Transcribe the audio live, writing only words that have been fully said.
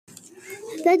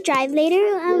the drive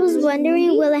later, I was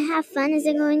wondering, will I have fun? Is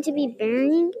it going to be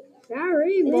boring?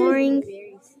 Boring.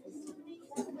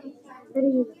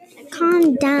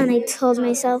 Calm down, I told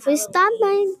myself. We stopped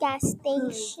by a gas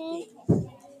station.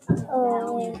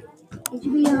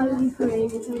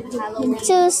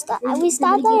 We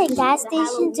stopped by a gas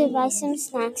station to buy some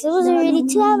snacks. It was already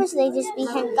 2 hours later. We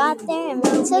had got there, and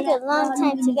it took a long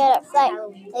time to get our flight.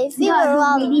 Like, we were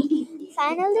all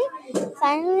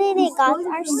Finally, they got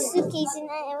our suitcase, and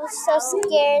I was so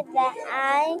scared that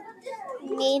I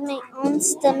made my own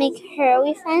stomach hurt.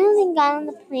 We finally got on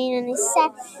the plane, and I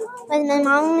sat with my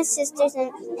mom and my sisters, and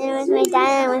with my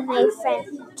dad and with my friend.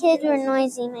 Kids were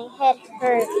noisy. My head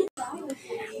hurt.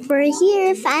 We're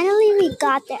here. Finally, we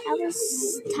got there.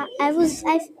 It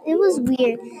was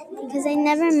weird because I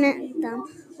never met them.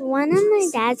 One of my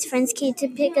dad's friends came to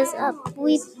pick us up.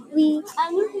 We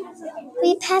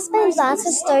passed by lots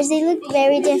of stores. They looked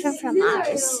very different from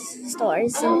our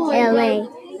stores in LA.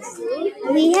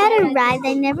 We had arrived.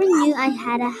 I never knew I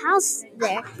had a house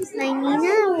there. My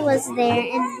Nina was there,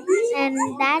 and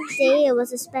that day it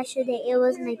was a special day. It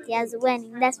was my tia's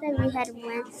wedding. That's why we had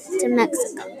went to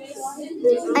Mexico.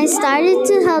 I started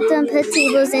to help them put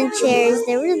tables and chairs.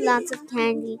 There were lots of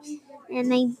candy, and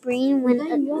my brain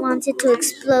wanted to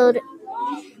exploded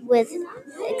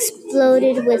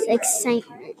with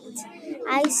excitement.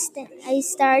 I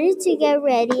started to get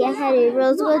ready. I had a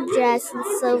rosewood dress and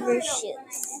silver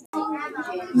shoes.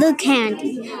 The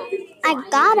candy. I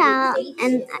got out,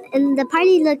 and the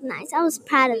party looked nice. I was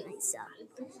proud of myself.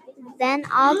 Then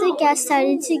all the guests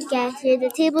started to get here. The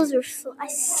tables were full. I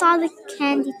saw the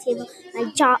candy table. My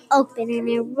jaw opened, and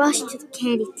I rushed to the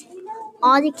candy table.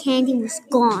 All the candy was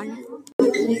gone.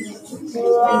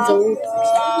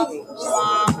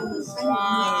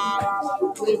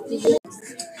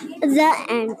 The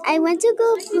end. I went to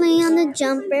go play on the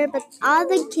jumper, but all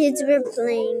the kids were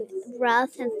playing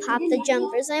rough and popped the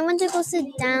jumper. So I went to go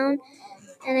sit down,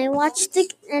 and I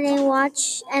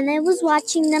was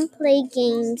watching them play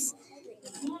games.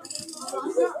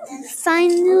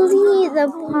 Finally,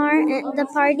 the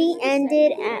party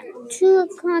ended at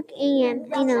 2:00 a.m.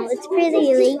 I know, it's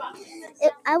pretty late.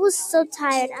 I was so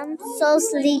tired. I'm so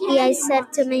sleepy, I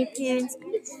said to my parents,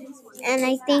 and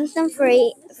I thanked them for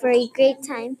a great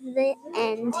time. The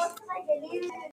end.